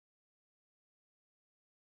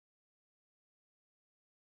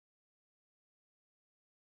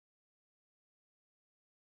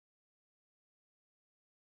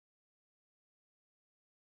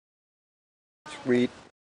Sweet.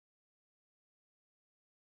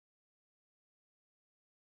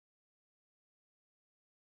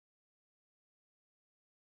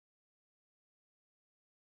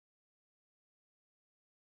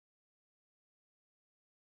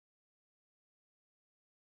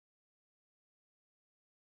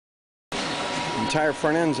 Entire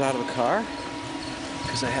front end's out of the car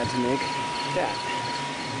because I had to make that.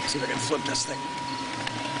 Let's see if I can flip this thing.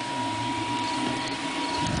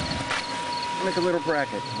 Make a little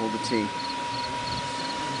bracket to hold the T.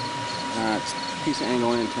 It's a piece of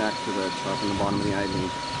angle intact to the top and the bottom of the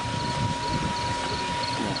I-beam.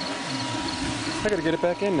 Yeah. I gotta get it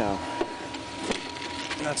back in now.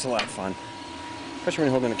 That's a lot of fun, especially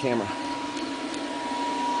when you're holding a camera.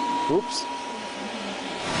 Oops.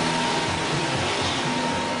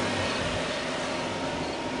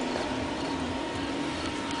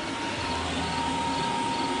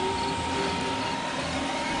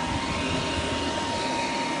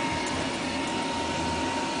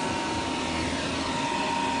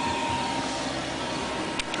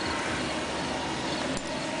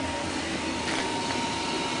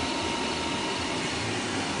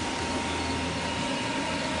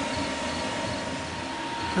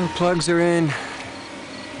 The plugs are in.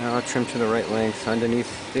 Now I'll trim to the right length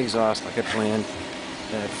underneath the exhaust like I planned.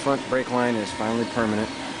 The front brake line is finally permanent.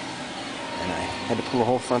 And I had to pull the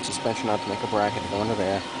whole front suspension out to make a bracket to go under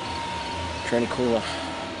there. Tranny cooler.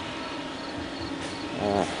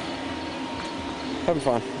 Having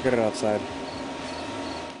fun. Get it outside.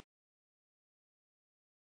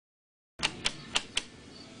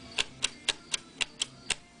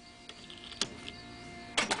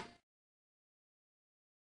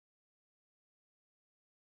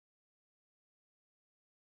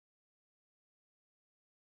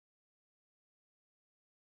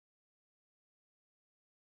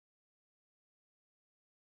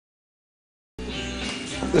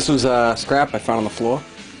 This was scrap I found on the floor.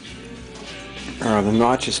 The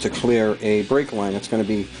notch is to clear a brake line. It's going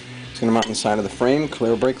to mount on the side of the frame,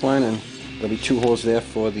 clear a brake line, and there'll be two holes there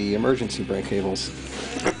for the emergency brake cables.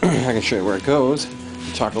 I can show you where it goes.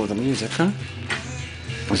 Talk over the music, huh?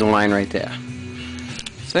 There's a line right there.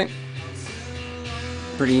 See?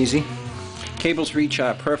 Pretty easy. Cables reach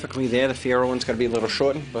perfectly there. The Fiero one's got to be a little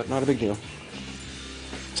shortened, but not a big deal.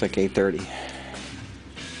 It's like 8:30.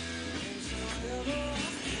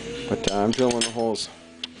 But I'm drilling the holes,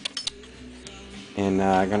 and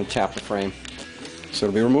I'm going to tap the frame, so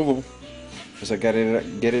it'll be removable, because I got to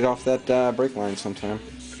get it off that brake line sometime.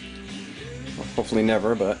 Well, hopefully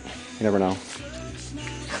never, but you never know.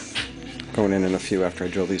 Going in a few after I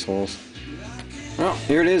drill these holes. Well,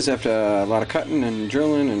 here it is after a lot of cutting and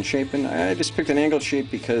drilling and shaping. I just picked an angled shape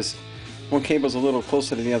because one cable's a little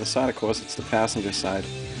closer to the other side, of course. It's the passenger side.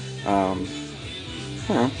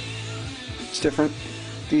 It's different.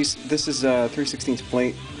 This is a 3/16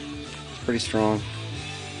 plate. It's pretty strong.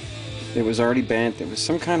 It was already bent. It was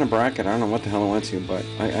some kind of bracket. I don't know what the hell it went to, but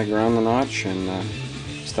I ground the notch and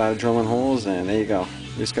started drilling holes, and there you go.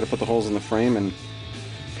 You just got to put the holes in the frame and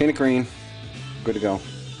paint it green. Good to go.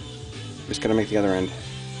 Just got to make the other end.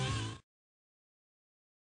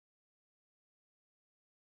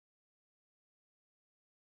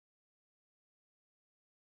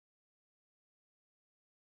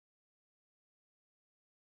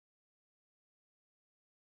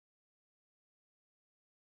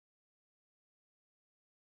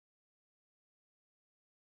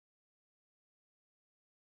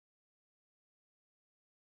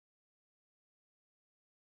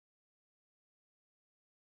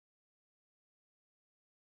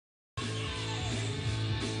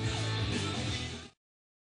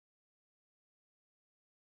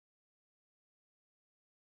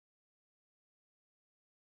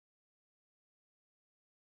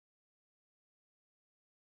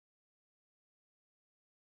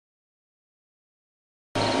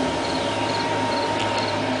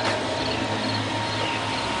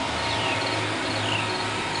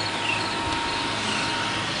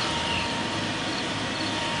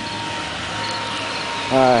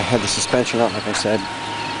 I had the suspension out, like I said.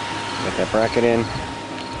 Got that bracket in,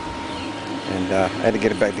 and I had to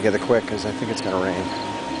get it back together quick because I think it's going to rain.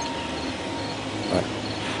 But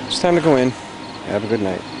it's time to go in. Have a good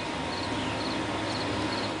night.